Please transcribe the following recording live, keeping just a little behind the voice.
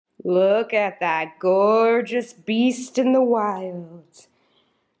Look at that gorgeous beast in the wild.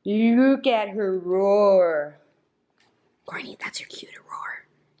 Look at her roar. Corny, that's her cue to roar.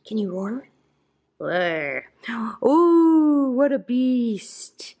 Can you roar? Roar. Ooh, what a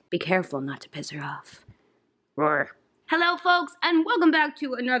beast. Be careful not to piss her off. Roar. Hello, folks, and welcome back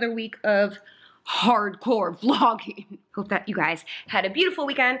to another week of hardcore vlogging. Hope that you guys had a beautiful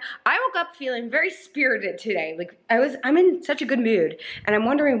weekend. I woke up feeling very spirited today. Like I'm in such a good mood, and I'm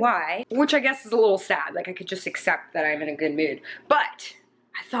wondering why, which I guess is a little sad. Like I could just accept that I'm in a good mood. But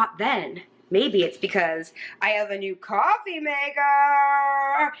I thought then maybe it's because I have a new coffee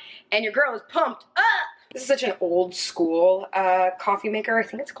maker, and your girl is pumped up. This is such an old school coffee maker. I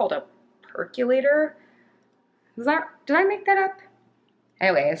think it's called a Percolator. Did I make that up?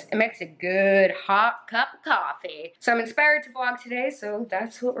 Anyways, it makes a good hot cup of coffee. So I'm inspired to vlog today, so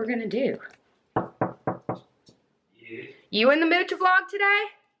that's what we're gonna do. Yeah. You in the mood to vlog today?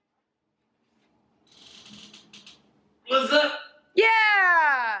 What's up?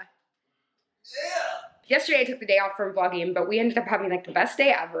 Yeah! Yeah! Yesterday I took the day off from vlogging, but we ended up having like the best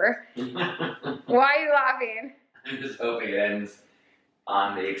day ever. Why are you laughing? I'm just hoping it ends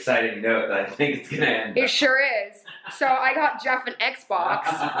on the exciting note that I think it's gonna end. It sure is. So I got Jeff an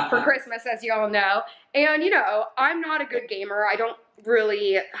Xbox for Christmas, as you all know. And you know, I'm not a good gamer. I don't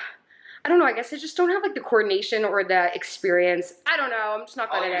know, I guess I just don't have like the coordination or the experience. I don't know, I'm just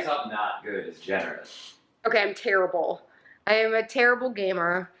not good at it. Calling yourself not good is generous. Okay, I'm terrible. I am a terrible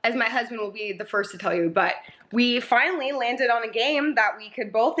gamer, as my husband will be the first to tell you, but we finally landed on a game that we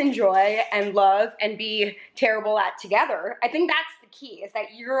could both enjoy and love and be terrible at together. I think that's the key, is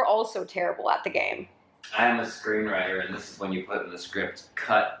that you're also terrible at the game. I am a screenwriter, and this is when you put in the script,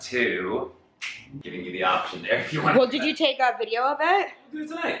 cut to, giving you the option there if you want. Well, did you take a video of it? We'll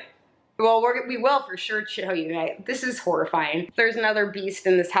do it tonight. Well, we will for sure show you tonight. This is horrifying. There's another beast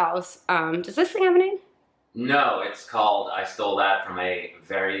in this house. Does this thing have a name? No, it's called, I stole that from a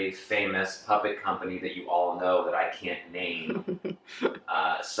very famous puppet company that you all know that I can't name.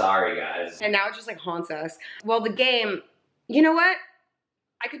 Sorry, guys. And now it just like haunts us. Well, the game, you know what?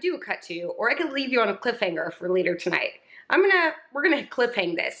 I could do a cut to, or I could leave you on a cliffhanger for later tonight. We're gonna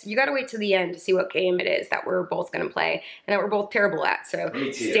cliffhang this. You gotta wait to the end to see what game it is that we're both gonna play and that we're both terrible at, so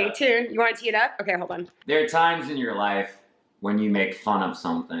stay tuned. You wanna tee it up? Okay, hold on. There are times in your life when you make fun of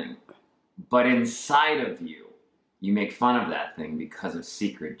something, but inside of you, you make fun of that thing because of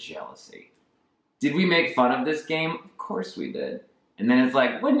secret jealousy. Did we make fun of this game? Of course we did. And then it's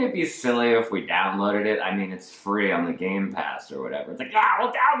like, wouldn't it be silly if we downloaded it? I mean, it's free on the Game Pass or whatever. It's like, yeah,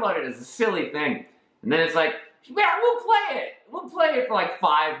 we'll download it. It's a silly thing. And then it's like, yeah, we'll play it. We'll play it for like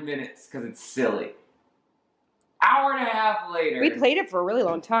 5 minutes because it's silly. Hour and a half later. We played it for a really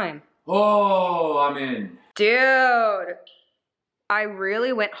long time. Oh, I'm in. Dude, I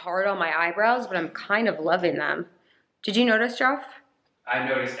really went hard on my eyebrows, but I'm kind of loving them. Did you notice, Jeff? I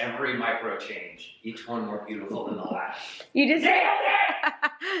noticed every micro change. Each one more beautiful than the last. You did say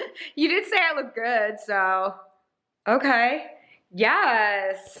you did say I look good, so okay.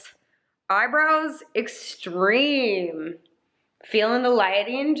 Yes. Eyebrows extreme. Feeling the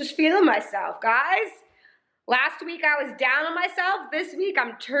lighting, just feeling myself, guys. Last week I was down on myself. This week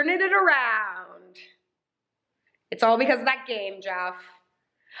I'm turning it around. It's all because of that game, Jeff.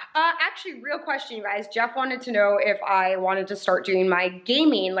 Actually, real question, you guys. Jeff wanted to know if I wanted to start doing my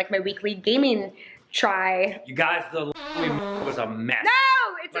gaming, like my weekly gaming try. You guys, the was a mess.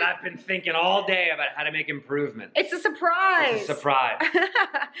 No, it's but I've been thinking all day about how to make improvements. It's a surprise. It's a surprise.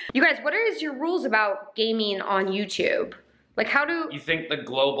 You guys, what is your rules about gaming on YouTube? Like, how do... You think the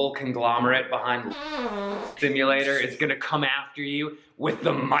global conglomerate behind Simulator is gonna come after you with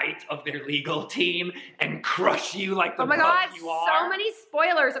the might of their legal team and crush you like the oh my god, you are? So many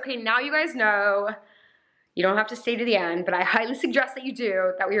spoilers. Okay, now you guys know. You don't have to stay to the end, but I highly suggest that you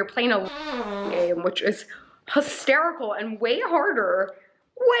do, that we are playing a game, which is hysterical and way harder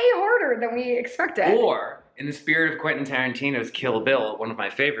than we expected. Or, in the spirit of Quentin Tarantino's Kill Bill, one of my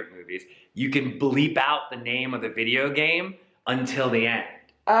favorite movies, you can bleep out the name of the video game until the end.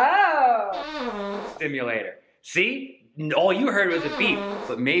 Oh. Simulator. See? All you heard was a beep,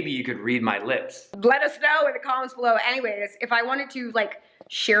 but maybe you could read my lips. Let us know in the comments below. Anyways, if I wanted to like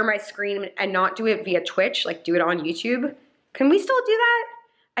share my screen and not do it via Twitch, like do it on YouTube, can we still do that?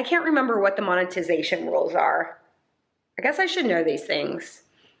 I can't remember what the monetization rules are. I guess I should know these things.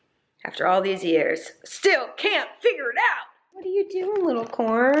 After all these years, still can't figure it out. What are you doing, little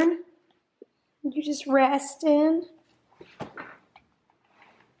corn? You just resting?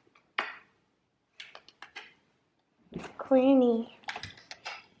 Corny.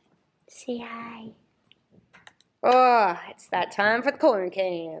 Say hi. Oh, it's that time for the corn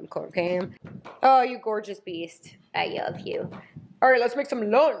cam. Corn cam. Oh, you gorgeous beast. I love you. All right, let's make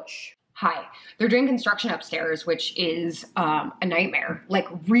some lunch. Hi. They're doing construction upstairs, which is a nightmare. Like,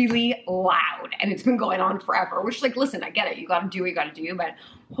 really loud. And it's been going on forever. Which, like, listen, I get it. You gotta do what you gotta do. But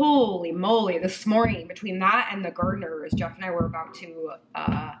holy moly, this morning, between that and the gardeners, Jeff and I were about to...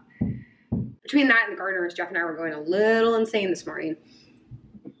 between that and the gardeners, Jeff and I were going a little insane this morning.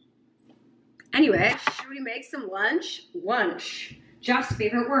 Anyway, should we make some lunch? Lunch. Jeff's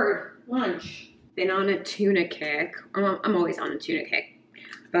favorite word, lunch. Been on a tuna kick. I'm always on a tuna kick.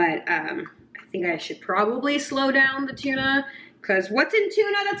 But I think I should probably slow down the tuna. Because what's in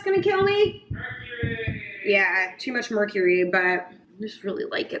tuna that's going to kill me? Mercury! Yeah, too much mercury, but I just really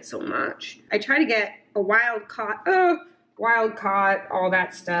like it so much. I try to get a wild caught, all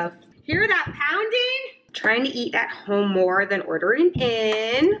that stuff. Hear that pounding? Trying to eat at home more than ordering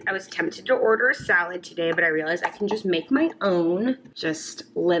in. I was tempted to order a salad today, but I realized I can just make my own.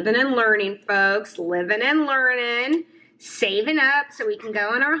 Just living and learning, folks. Living and learning. Saving up so we can go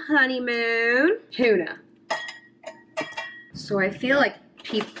on our honeymoon. Tuna. So I feel like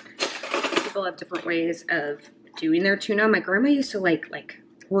people have different ways of doing their tuna. My grandma used to like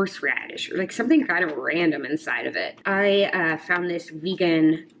horseradish or like something kind of random inside of it. I found this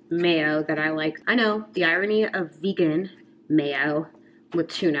vegan mayo that I like. I know, the irony of vegan mayo with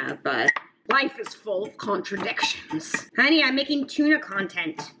tuna, but life is full of contradictions. Honey, I'm making tuna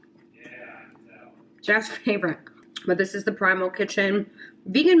content. Yeah, so. Jeff's favorite. But this is the Primal Kitchen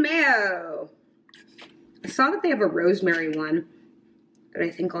vegan mayo. I saw that they have a rosemary one that I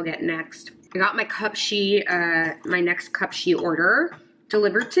think I'll get next. I got my cup sheet, my next cup sheet order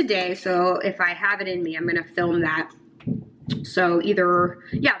delivered today. So if I have it in me, I'm gonna film that. So either,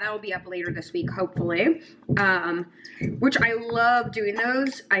 yeah, that'll be up later this week, hopefully. Which I love doing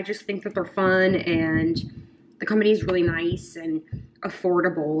those. I just think that they're fun and the company is really nice and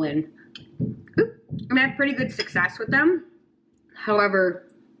affordable and I have pretty good success with them. However,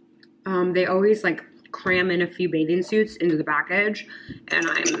 they always like cram in a few bathing suits into the package and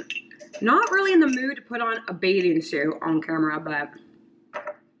I'm not really in the mood to put on a bathing suit on camera, but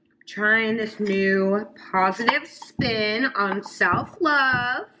trying this new positive spin on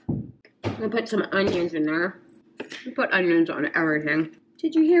self-love. I'm gonna put some onions in there. I put onions on everything.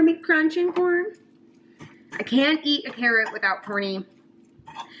 Did you hear me crunching corn? I can't eat a carrot without Corny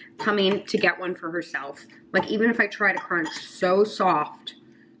coming to get one for herself. Like even if I try to crunch so soft,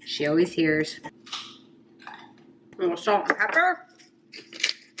 she always hears. A little salt and pepper.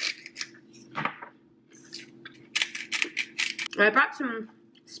 I brought some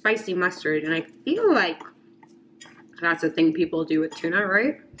spicy mustard, and I feel like that's a thing people do with tuna,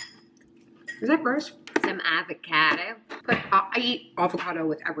 right? Is that gross? Some avocado. I eat avocado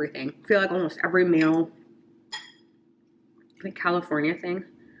with everything. I feel like almost every meal. Like California thing.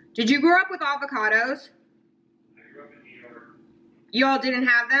 Did you grow up with avocados? I grew up in New York. You all didn't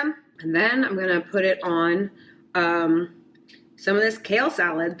have them? And then I'm gonna put it on some of this kale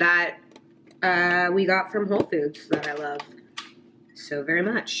salad that we got from Whole Foods that I love so very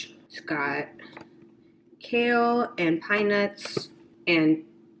much. It's got kale and pine nuts and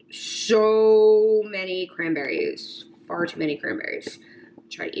so many cranberries. Far too many cranberries. I'll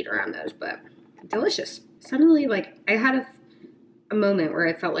try to eat around those, but delicious. Suddenly, like, I had a moment where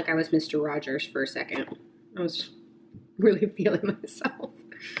I felt like I was Mr. Rogers for a second. I was really feeling myself.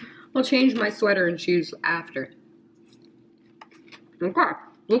 I'll change my sweater and shoes after. Okay,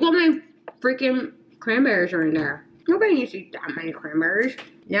 look how many freaking cranberries are in there. Nobody needs to eat that many cranberries.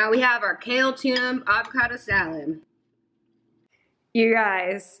 Now we have our kale tuna avocado salad. You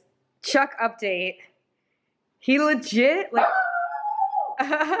guys, Chuck update. He legit, like...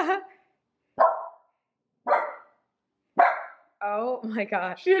 Oh my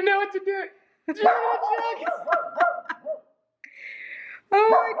gosh. She didn't know what to do. Oh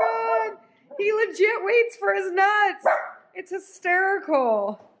my god. He legit waits for his nuts. It's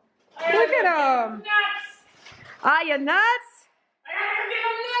hysterical. Look at him. Nuts! Ah, your nuts? I gotta give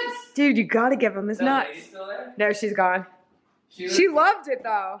him nuts! Dude, you gotta give him his nuts. Lady still there? No, she's gone. She loved it though.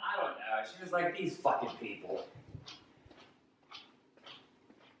 I don't know. She was like, these fucking people.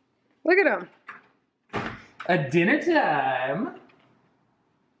 Look at him. A dinner time.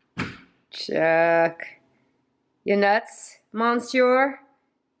 Chuck. Your nuts, monsieur?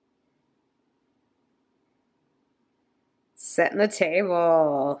 Setting the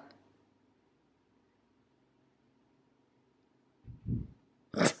table.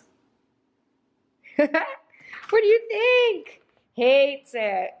 What do you think? Hates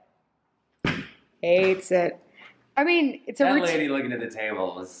it. Hates it. I mean, it's a That routine. lady looking at the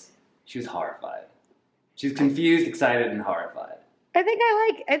table she was horrified. She's confused, excited, and horrified. I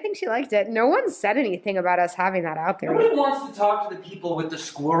think she liked it. No one said anything about us having that out there. Nobody wants to talk to the people with the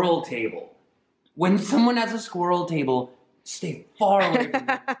squirrel table. When someone has a squirrel table, stay far away from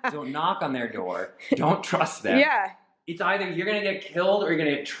them. Don't knock on their door. Don't trust them. Yeah. It's either you're going to get killed or you're going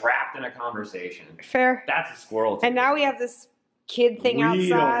to get trapped in a conversation. Fair. That's a squirrel table. And now we have this kid thing outside. We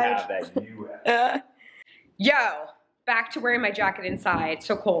don't have that. You have. Yo, back to wearing my jacket inside.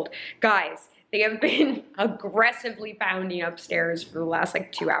 So cold. Guys, they have been aggressively pounding upstairs for the last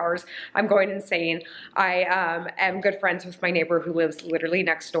like 2 hours. I'm going insane. I am good friends with my neighbor who lives literally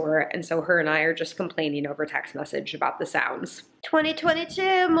next door. And so her and I are just complaining over text message about the sounds.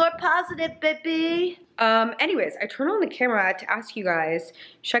 2022, more positive, baby. Anyways, I turned on the camera to ask you guys,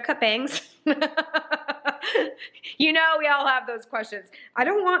 should I cut bangs? You know we all have those questions. I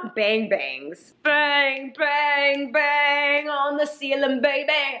don't want bang bangs. Bang, bang, bang on the ceiling,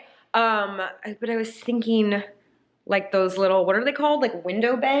 baby. But I was thinking like those little, what are they called? Like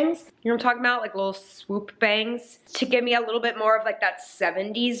window bangs? You know what I'm talking about? Like little swoop bangs to give me a little bit more of like that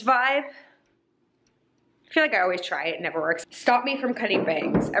 70s vibe. I feel like I always try it, never works. Stop me from cutting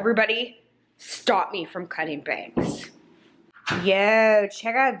bangs. Everybody, stop me from cutting bangs. Yo,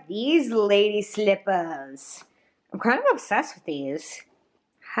 check out these lady slippers. I'm kind of obsessed with these.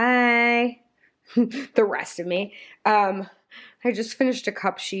 Hi. The rest of me. I just finished a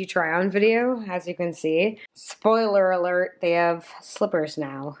cup she try-on video, as you can see. Spoiler alert, they have slippers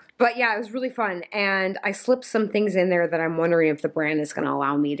now. But yeah, it was really fun, and I slipped some things in there that I'm wondering if the brand is going to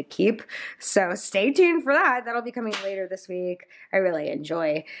allow me to keep. So stay tuned for that. That'll be coming later this week. I really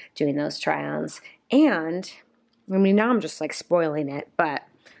enjoy doing those try-ons. And, I mean, now I'm just like spoiling it, but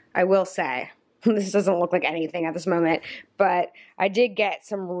I will say, this doesn't look like anything at this moment, but I did get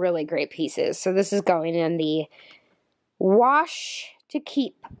some really great pieces. So this is going in the wash to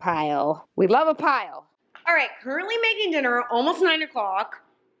keep pile. We love a pile. All right, currently making dinner, almost 9 o'clock.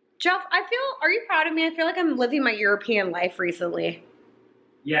 Jeff, are you proud of me? I feel like I'm living my European life recently.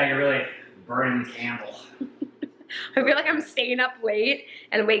 Yeah, you're really burning the candle. I feel like I'm staying up late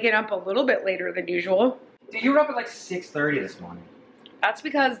and waking up a little bit later than usual. Dude, you were up at like 6:30 this morning. That's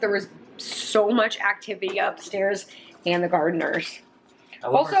because there was so much activity upstairs and the gardeners.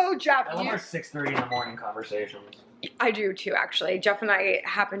 Also, Jeff, I love our 6:30 in the morning conversations. I do too, actually. Jeff and I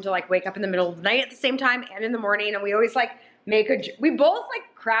happen to like wake up in the middle of the night at the same time and in the morning, and we always like we both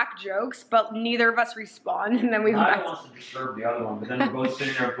like crack jokes, but neither of us respond, and then we Neither wants to disturb the other one, but then we're both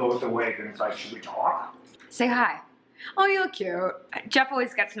sitting there both awake, and it's like, should we talk? Say hi. Oh, you look cute. Jeff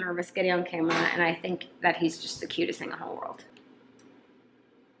always gets nervous getting on camera, and I think that he's just the cutest thing in the whole world.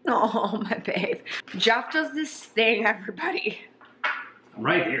 Oh, my babe. Jeff does this thing, everybody. I'm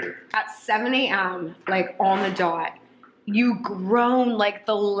right here. At 7 a.m., like on the dot, you groan like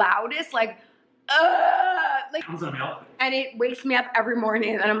the loudest, like, and it wakes me up every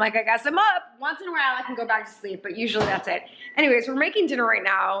morning, and I'm like, I guess I'm up. Once in a while, I can go back to sleep, but usually that's it. Anyways, we're making dinner right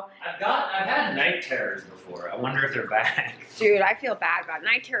now. I've had night terrors before. I wonder if they're back. Dude, I feel bad about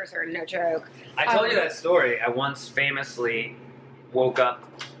night terrors are no joke. I told you that story. I once famously woke up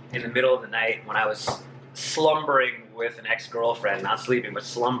in the middle of the night when I was slumbering with an ex-girlfriend, not sleeping, but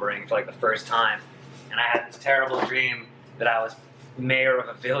slumbering for like the first time. And I had this terrible dream that I was mayor of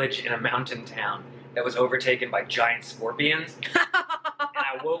a village in a mountain town that was overtaken by giant scorpions. And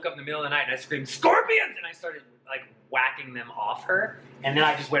I woke up in the middle of the night and I screamed, "Scorpions!" And I started like whacking them off her. And then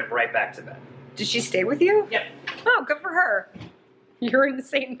I just went right back to bed. Did she stay with you? Yep. Oh, good for her. You're an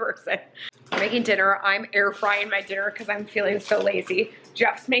insane person. Making dinner. I'm air frying my dinner because I'm feeling so lazy.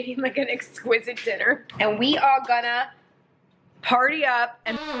 Jeff's making like an exquisite dinner. And we are gonna party up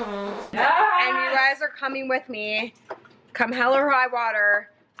and you guys are coming with me. Come hell or high water.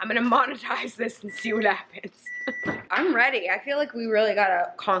 I'm gonna monetize this and see what happens. I'm ready. I feel like we really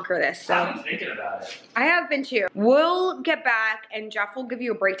gotta conquer this. So. I've been thinking about it. I have been too. We'll get back and Jeff will give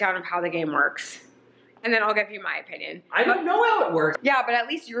you a breakdown of how the game works. And then I'll give you my opinion. I don't know how it works. Yeah, but at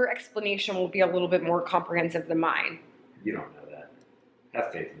least your explanation will be a little bit more comprehensive than mine. You don't know that.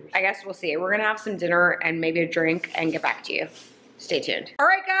 Have faith in yourself. I guess we'll see. We're gonna have some dinner and maybe a drink and get back to you. Stay tuned. All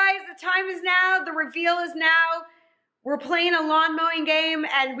right, guys, the time is now. The reveal is now. We're playing a lawn mowing game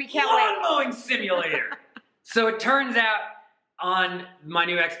and we can't wait. Lawn mowing simulator. So it turns out on my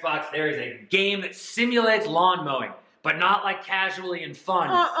new Xbox, there is a game that simulates lawn mowing, but not like casually and fun.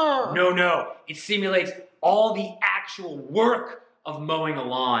 No. It simulates all the actual work of mowing a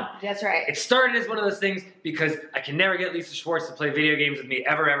lawn. That's right. It started as one of those things because I can never get Lisa Schwartz to play video games with me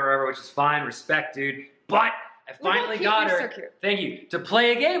ever, which is fine, respect, dude. But I finally got her, so cute. Thank you, to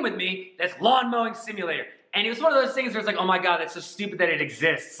play a game with me that's lawn mowing simulator. And it was one of those things where it's like, oh my God, that's so stupid that it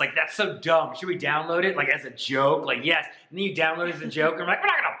exists. Like, that's so dumb. Should we download it, like, as a joke? Like, yes. And then you download it as a joke, and I'm like, we're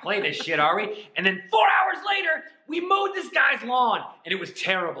not gonna play this shit, are we? And then 4 hours later, we mowed this guy's lawn, and it was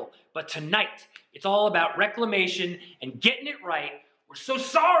terrible. But tonight, it's all about reclamation and getting it right. We're so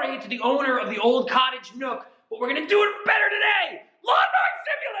sorry to the owner of the old cottage nook, but we're gonna do it better today. Lawnmower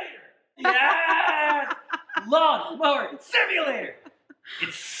Simulator! Yeah! Lawnmower Simulator!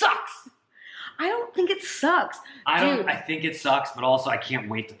 It sucks! I don't think it sucks. I think it sucks, but also I can't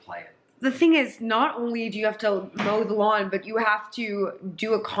wait to play it. The thing is, not only do you have to mow the lawn, but you have to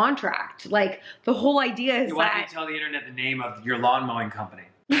do a contract. Like, the whole idea is Why don't you tell the internet the name of your lawn mowing company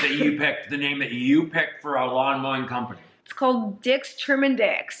that you picked, the name that you picked for our lawn mowing company? It's called Dick's Trim and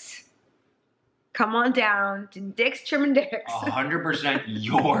Dicks. Come on down to Dick's Trim and Dicks. 100%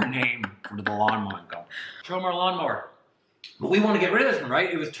 your name for the lawn mowing company. Show them our lawnmower. But we want to get rid of this one,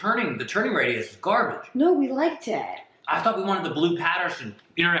 right? It was the turning radius was garbage. No, we liked it. I thought we wanted the blue Patterson.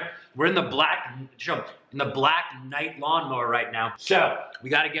 Internet, we're in the black night lawnmower right now. So we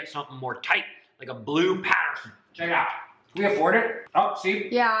got to get something more tight, like a blue Patterson. Check it out. Can we afford it? Oh, see?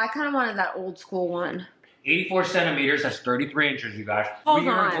 Yeah, I kind of wanted that old school one. 84 centimeters, that's 33 inches, you guys. Hold we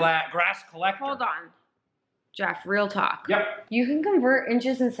are on. a grass collector. Hold on. Jeff, real talk. Yep. You can convert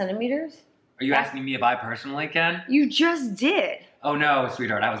inches and centimeters? Are you asking me if I personally can? You just did. Oh no,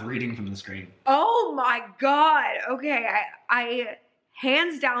 sweetheart, I was reading from the screen. Oh my God. Okay, I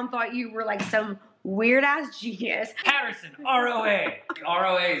hands down thought you were like some weird ass genius. Patterson, ROA. The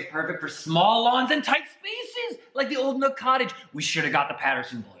ROA is perfect for small lawns and tight spaces, like the old Nook Cottage. We should have got the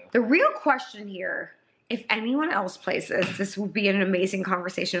Patterson blue. The real question here, if anyone else plays this would be an amazing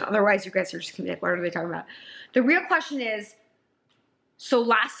conversation. Otherwise, you guys are just gonna be like, what are they talking about? The real question is, so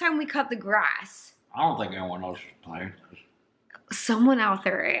last time we cut the grass. I don't think anyone else is playing this. Someone out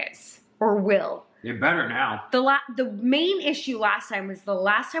there is, or will. They're better now. The main issue last time was the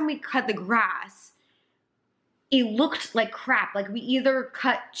last time we cut the grass, it looked like crap. Like we either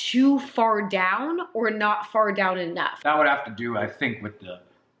cut too far down or not far down enough. That would have to do, I think, with the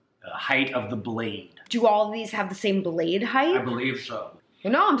height of the blade. Do all of these have the same blade height? I believe so.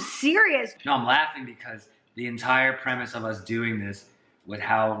 No, I'm serious. No, I'm laughing because the entire premise of us doing this was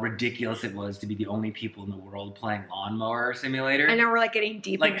how ridiculous it was to be the only people in the world playing Lawnmower Simulator. And now we're like getting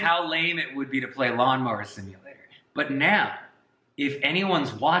deep. Like how lame it would be to play Lawnmower Simulator. But now, if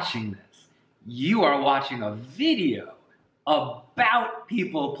anyone's watching this, you are watching a video about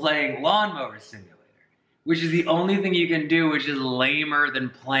people playing Lawnmower Simulator, which is the only thing you can do, which is lamer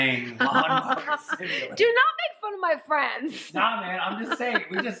than playing Lawnmower Simulator. Do not make fun of my friends. Nah, man, I'm just saying,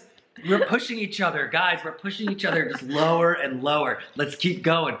 we're pushing each other, guys. We're pushing each other just lower and lower. Let's keep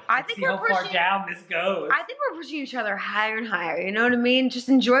going. Let's see how far down this goes. I think we're pushing each other higher and higher. You know what I mean? Just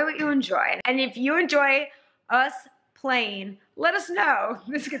enjoy what you enjoy. And if you enjoy us playing, let us know.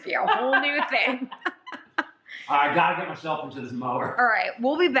 This could be a whole new thing. I gotta get myself into this mower. All right,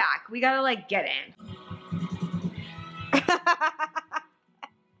 we'll be back. We gotta like get in.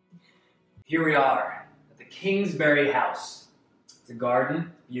 Here we are at the Kingsbury House. It's a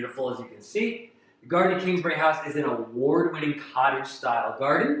garden, beautiful as you can see. The garden at Kingsbury House is an award-winning cottage-style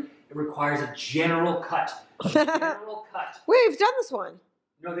garden. It requires a general cut. Wait, we've done this one.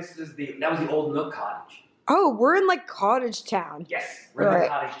 No, that was the old Nook Cottage. Oh, we're in like Cottage Town. Yes, we're in the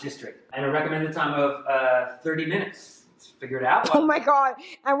Cottage District. And a recommended time of 30 minutes. Let's figure it out. Oh my God,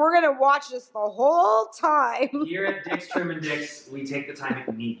 and we're gonna watch this the whole time. Here at Dick's Trim and Dicks, we take the time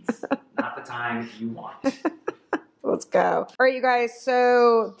it needs, not the time you want. Let's go. All right, you guys,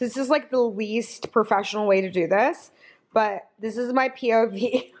 so this is like the least professional way to do this, but this is my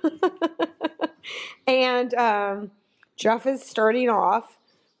POV. And Jeff is starting off.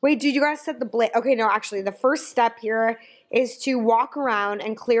 Wait, did you guys set the blade? Okay, no, actually, the first step here is to walk around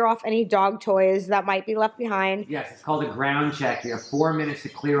and clear off any dog toys that might be left behind. Yes, it's called a ground check. You have 4 minutes to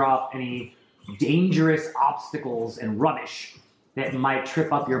clear off any dangerous obstacles and rubbish that might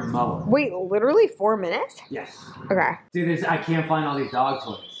trip up your mower. Wait, literally 4 minutes? Yes. Okay. Dude, I can't find all these dog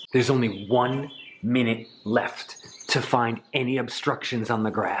toys. There's only 1 minute left to find any obstructions on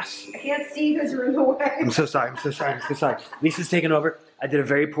the grass. I can't see because you're in the way. I'm so sorry. Lisa's taken over. I did a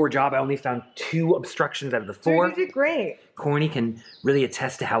very poor job. I only found 2 obstructions out of the 4. Dude, you did great. Corny can really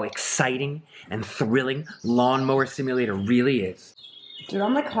attest to how exciting and thrilling Lawnmower Simulator really is. Dude,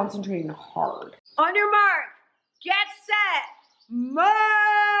 I'm like concentrating hard. On your mark, get set, mow!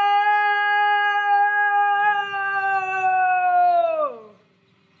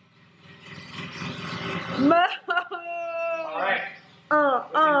 Mow! All right.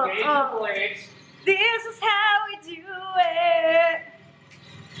 Let's engage the blades. This is how we do it.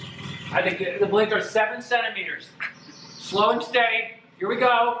 I think the blades are 7 centimeters. Slow and steady. Here we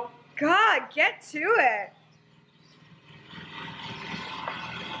go. God, get to it.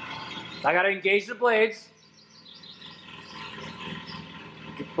 I gotta engage the blades.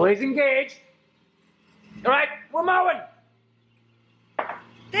 Blades engaged. All right, we're mowing.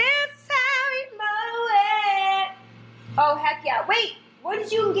 This how we mow it. Oh, heck yeah. Wait, what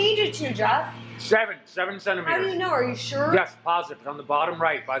did you engage it to, Jeff? 7 centimeters. How do you know? Are you sure? Yes, positive. It's on the bottom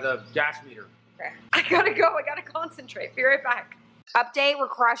right by the gas meter. Okay. I gotta go. I gotta concentrate. Be right back. Update, we're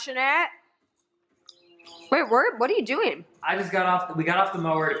crushing it. Wait, what are you doing? We got off the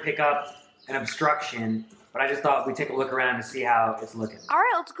mower to pick up an obstruction, but I just thought we'd take a look around to see how it's looking. All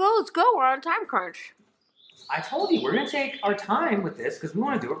right, let's go. We're on a time crunch. I told you, we're gonna take our time with this because we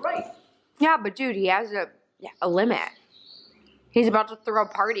want to do it right. Yeah, but dude, he has a limit. He's about to throw a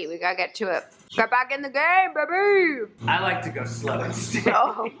party. We gotta get to it. Get back in the game, baby! I like to go slow and steady.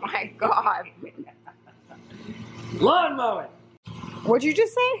 Oh my god. Lawn mowing! What'd you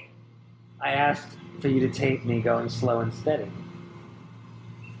just say? I asked for you to tape me going slow and steady.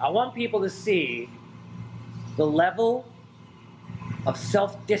 I want people to see the level of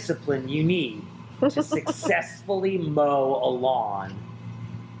self-discipline you need to successfully mow a lawn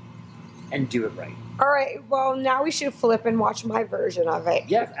and do it right. All right, well, now we should flip and watch my version of it.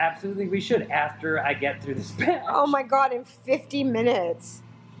 Yes, absolutely we should after I get through this batch. Oh my god, in 50 minutes.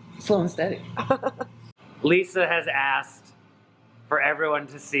 Slow and steady. Lisa has asked for everyone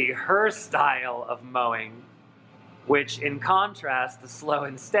to see her style of mowing, which in contrast to slow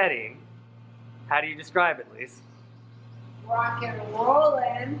and steady, how do you describe it, Lisa? Rock and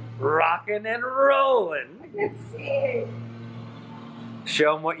rolling. Rocking and rolling. I can see.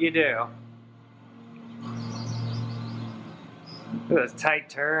 Show them what you do. Look at those tight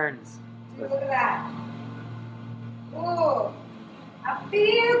turns. Look at that. Ooh, I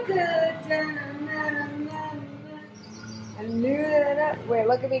feel good. I knew that. Wait,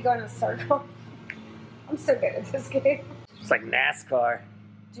 look at me going in a circle. I'm so good at this game. It's like NASCAR.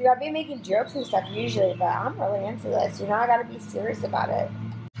 Dude, I've been making jokes and stuff usually, but I'm really into this. You know, I gotta be serious about it.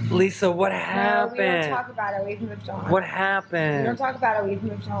 Lisa, what happened? No, we don't talk about it. We've moved on. What We happened? don't talk about it. We've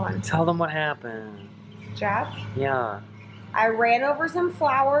moved on. Tell them what happened. Jeff, Yeah. I ran over some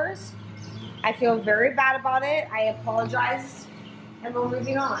flowers. I feel very bad about it. I apologize, and we're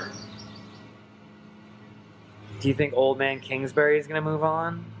moving on. Do you think Old Man Kingsbury is gonna move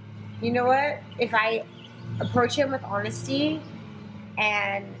on? You know what? If I approach him with honesty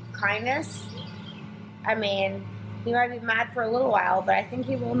and kindness, I mean, he might be mad for a little while, but I think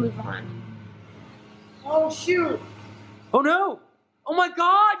he will move on. Oh, shoot. Oh no! Oh my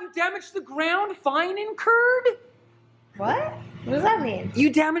god, you damaged the ground, fine incurred? What? What does that mean? You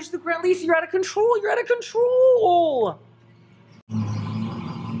damaged the ground, Lisa, you're out of control, you're out of control!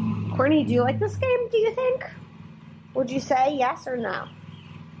 Courtney, do you like this game, do you think? Would you say yes or no?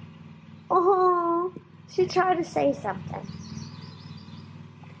 Oh, she tried to say something.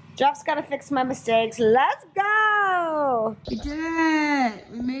 Jeff's gotta fix my mistakes. Let's go! We did it!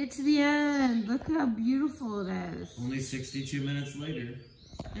 We made it to the end. Look how beautiful it is. Only 62 minutes later.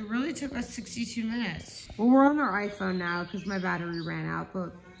 It really took us 62 minutes. Well, we're on our iPhone now because my battery ran out,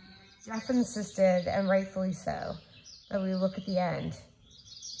 but Jeff insisted, and rightfully so, that we look at the end.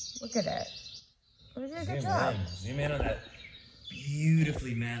 Look at it. We did a good job. Zoom in on that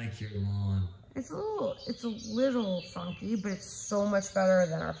beautifully manicured lawn. It's a little funky, but it's so much better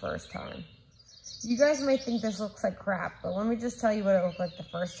than our first time. You guys may think this looks like crap, but let me just tell you what it looked like the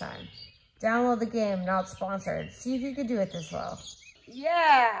first time. Download the game, not sponsored. See if you could do it this well.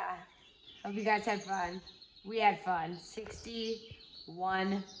 Yeah! Hope you guys had fun. We had fun.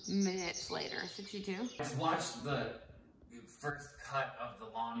 61 minutes later. 62? I just watched the first cut of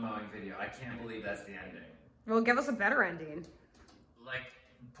the lawn mowing video. I can't believe that's the ending. Well, give us a better ending. Like,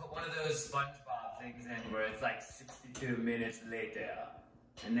 put one of those SpongeBob things in where it's like 62 minutes later.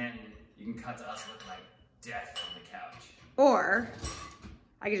 And then you can cut to us looking like death on the couch. Or,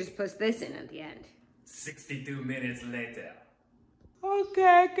 I could just push this in at the end. 62 minutes later.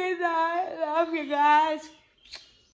 Okay, good night. Love you guys.